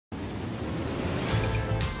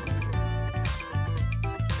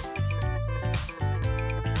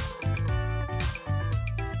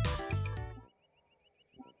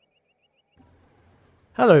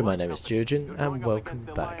Hello, my name is Geogen and welcome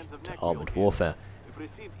back to Armored Warfare.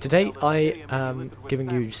 Today I am giving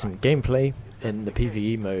you some gameplay in the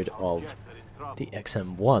PvE mode of the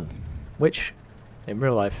XM1, which in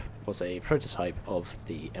real life was a prototype of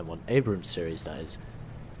the M1 Abrams series that has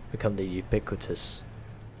become the ubiquitous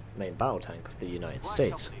main battle tank of the United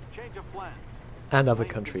States. And other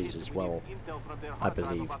countries as well, I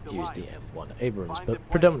believe, use the M1 Abrams, but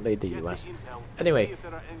predominantly the US. Anyway,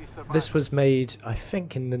 this was made, I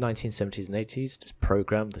think, in the 1970s and 80s,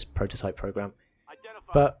 this prototype program.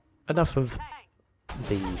 But enough of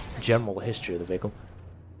the general history of the vehicle.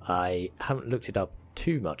 I haven't looked it up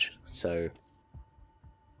too much, so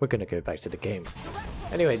we're going to go back to the game.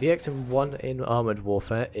 Anyway, the XM1 in Armored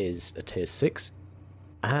Warfare is a Tier 6,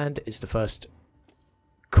 and it's the first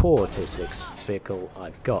core Tier 6 vehicle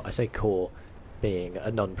I've got. I say core being a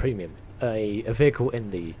non-premium, a vehicle in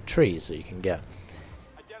the trees that you can get.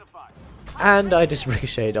 And I just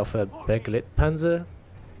ricocheted off a Beglit Panzer,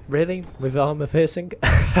 really, with armor piercing.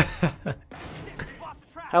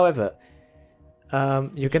 However,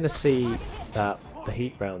 you're going to see that the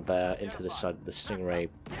heat round there into the side of the Stingray,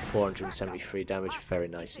 473 damage, very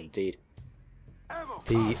nice indeed.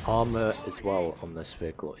 The armour as well on this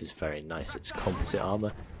vehicle is very nice, it's composite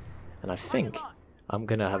armour, and I think I'm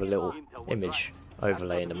going to have a little image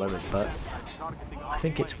overlay in a moment, but I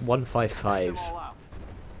think it's 155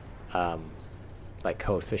 like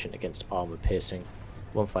coefficient against armour piercing,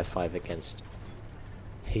 155 against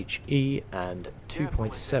HE, and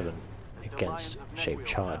 2.7 against shape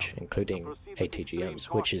charge, including ATGMs,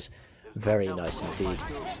 which is very nice indeed.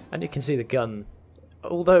 And you can see the gun,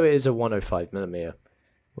 although it is a 105mm,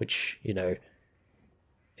 which, you know,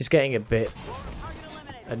 is getting a bit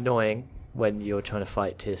annoying when you're trying to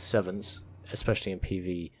fight tier 7s, especially in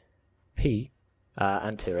PvP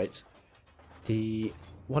and tier 8s. The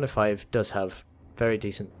 105 does have very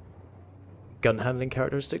decent gun handling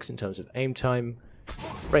characteristics in terms of aim time.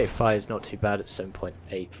 Rate of fire is not too bad at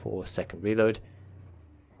 7.84 second reload.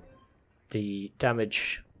 The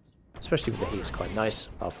damage, especially with the heat, is quite nice,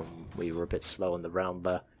 apart from we were a bit slow on the round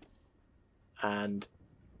there. And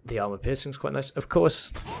the armor piercing is quite nice. Of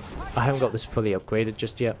course, I haven't got this fully upgraded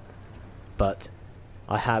just yet, but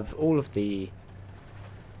I have all of the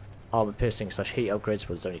armor piercing / heat upgrades, but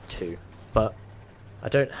there's only 2. But I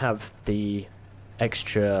don't have the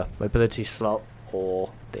extra mobility slot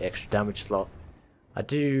or the extra damage slot. I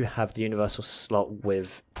do have the universal slot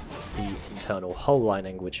with the internal hull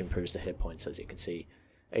lining, which improves the hit points. As you can see,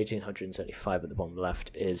 1875 at the bottom left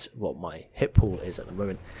is what my hit pool is at the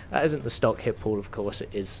moment. That isn't the stock hit pool, of course, it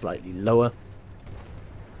is slightly lower.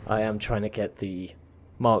 I am trying to get the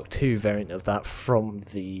Mark II variant of that from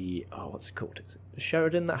the, what's it called? Is it the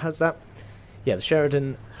Sheridan that has that? Yeah, the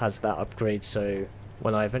Sheridan has that upgrade, so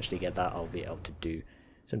when I eventually get that, I'll be able to do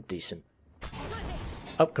some decent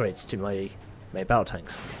upgrades to my battle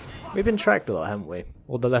tanks. We've been tracked a lot, haven't we?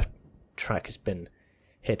 Or the left track has been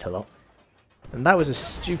hit a lot. And that was a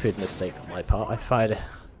stupid mistake on my part. I fired a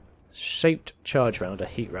shaped charge round, a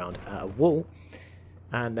heat round, at a wall,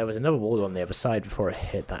 and there was another wall on the other side before it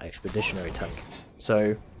hit that expeditionary tank.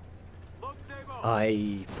 So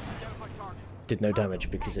I did no damage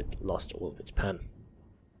because it lost all of its pan.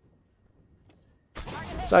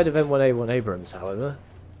 Side of M1 Abrams, however,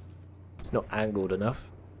 it's not angled enough,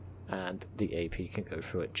 and the AP can go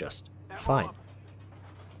through it just fine.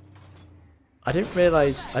 I didn't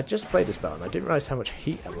realise, I just played this battle and I didn't realise how much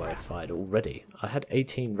heat ammo I fired already. I had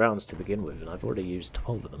 18 rounds to begin with and I've already used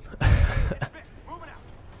 12 of them.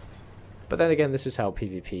 But then again, this is how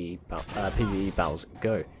PvE battles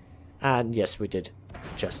go. And yes, we did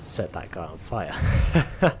just set that guy on fire.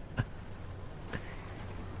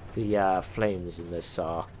 The flames in this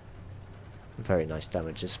are very nice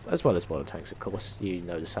damages, as well as water tanks, of course. You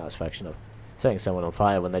know the satisfaction of setting someone on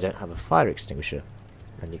fire when they don't have a fire extinguisher,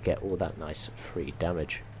 and you get all that nice free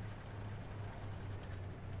damage.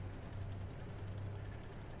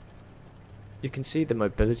 You can see the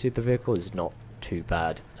mobility of the vehicle is not too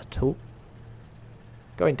bad at all.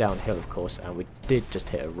 Going downhill, of course, and we did just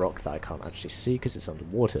hit a rock that I can't actually see because it's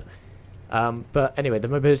underwater. But anyway, the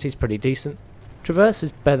mobility is pretty decent. Traverse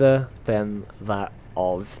is better than that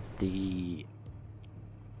of the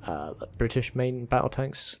British main battle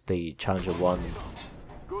tanks, the Challenger 1,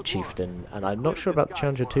 Chieftain, and I'm not sure about the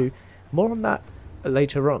Challenger 2. More on that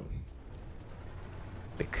later on,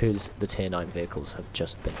 because the tier 9 vehicles have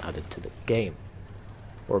just been added to the game,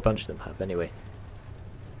 or a bunch of them have anyway.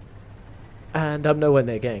 And I'm nowhere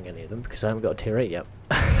near getting any of them because I haven't got a tier 8 yet.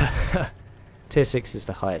 Tier 6 is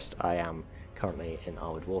the highest I am currently in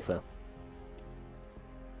Armored Warfare.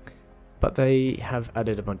 But they have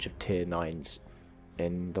added a bunch of tier 9s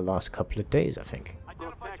in the last couple of days, I think.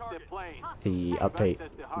 The update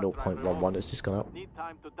 0.11 has just gone up.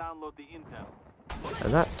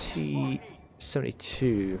 And that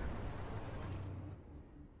T-72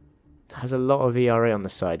 has a lot of ERA on the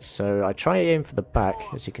side, so I try aim for the back,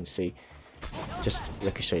 as you can see. Just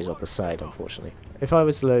ricochets off the side, unfortunately. If I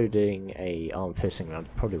was loading a armor-piercing round,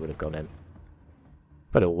 it probably would have gone in.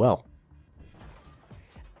 But oh well.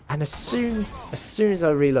 And as soon as I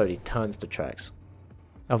reload, he turns the tracks.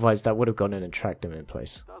 Otherwise, that would have gone in and tracked him in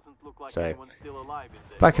place. So,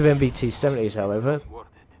 back of MBT-70s, however,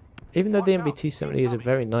 even though the MBT-70 is a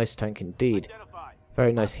very nice tank indeed,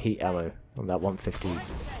 very nice heat ammo on that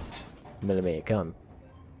 150mm gun,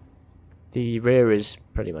 the rear is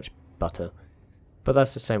pretty much butter, but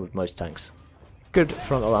that's the same with most tanks. Good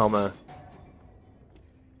frontal armor,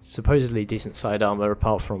 supposedly decent side armor,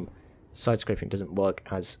 apart from side scraping doesn't work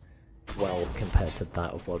as well compared to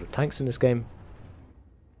that of World of Tanks in this game.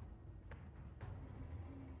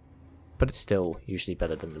 But it's still usually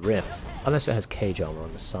better than the rear, unless it has cage armor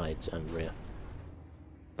on the sides and rear,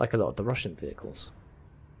 like a lot of the Russian vehicles.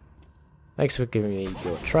 Thanks for giving me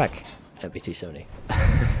your track, MBT-70.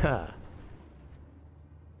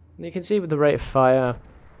 You can see with the rate of fire,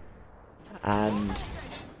 and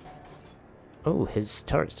oh, his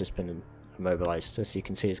turret's just been immobilized, as you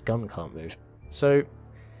can see his gun can't move. So,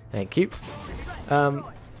 thank you.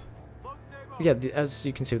 Yeah, as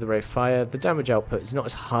you can see with the rate of fire, the damage output is not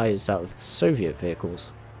as high as that of the Soviet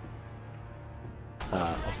vehicles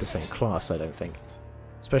of the same class, I don't think.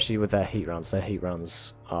 Especially with their heat rounds. Their heat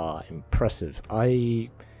rounds are impressive.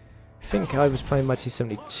 I think I was playing my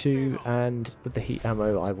T-72, and with the heat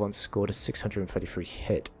ammo I once scored a 633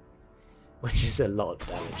 hit, which is a lot of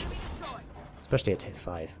damage, especially at hit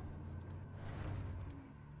 5.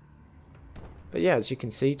 But yeah, as you can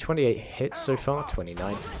see, 28 hits so far,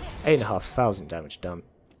 29, 8,500 damage done,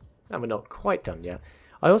 and we're not quite done yet.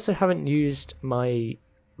 I also haven't used my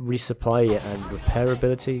resupply and repair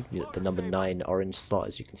ability, the number 9 orange slot,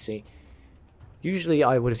 as you can see. Usually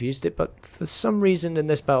I would have used it, but for some reason in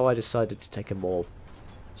this battle I decided to take a more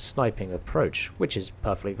sniping approach, which is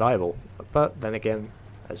perfectly viable. But then again,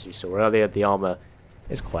 as you saw earlier, the armor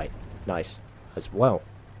is quite nice as well.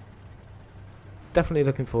 Definitely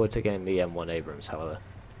looking forward to getting the M1 Abrams, however.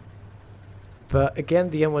 But again,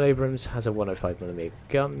 the M1 Abrams has a 105mm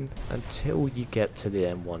gun until you get to the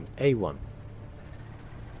M1 A1.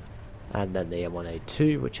 And then the M1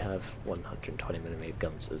 A2, which have 120mm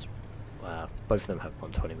guns as well. Both of them have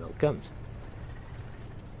 120mm guns.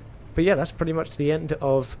 But yeah, that's pretty much the end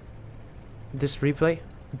of this replay.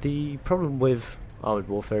 The problem with Armored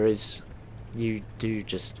Warfare is you do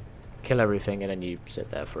just kill everything and then you sit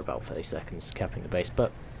there for about 30 seconds capping the base,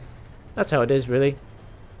 but that's how it is, really.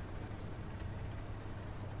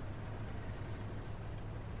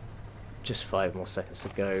 Just 5 more seconds to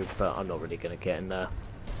go, but I'm not really going to get in there.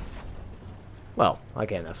 Well, I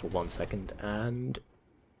get in there for 1 second, and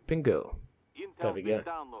bingo. There we go.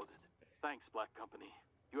 Downloaded. Thanks, Black Company.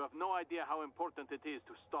 You have no idea how important it is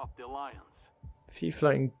to stop the Alliance. A few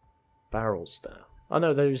floating barrels there. Oh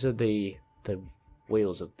no, those are the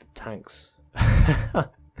wheels of the tanks. I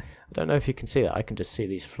don't know if you can see that. I can just see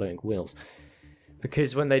these floating wheels.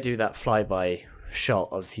 Because when they do that flyby shot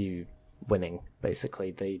of you winning,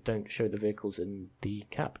 basically, they don't show the vehicles in the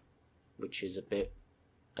cap, which is a bit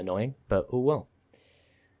annoying, but oh well.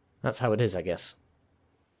 That's how it is, I guess.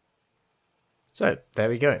 So, there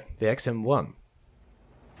we go. The XM1.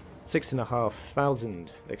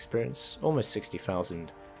 6,500 experience, almost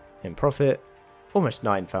 60,000 in profit, almost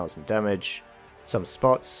 9,000 damage, some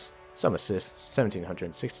spots, some assists,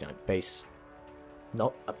 1,769 base.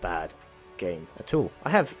 Not a bad game at all.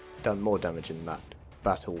 I have done more damage in that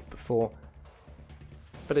battle before,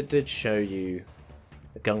 but it did show you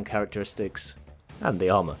the gun characteristics and the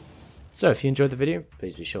armor. So if you enjoyed the video,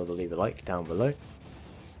 please be sure to leave a like down below,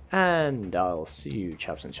 and I'll see you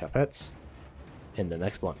chaps and chapettes in the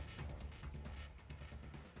next one.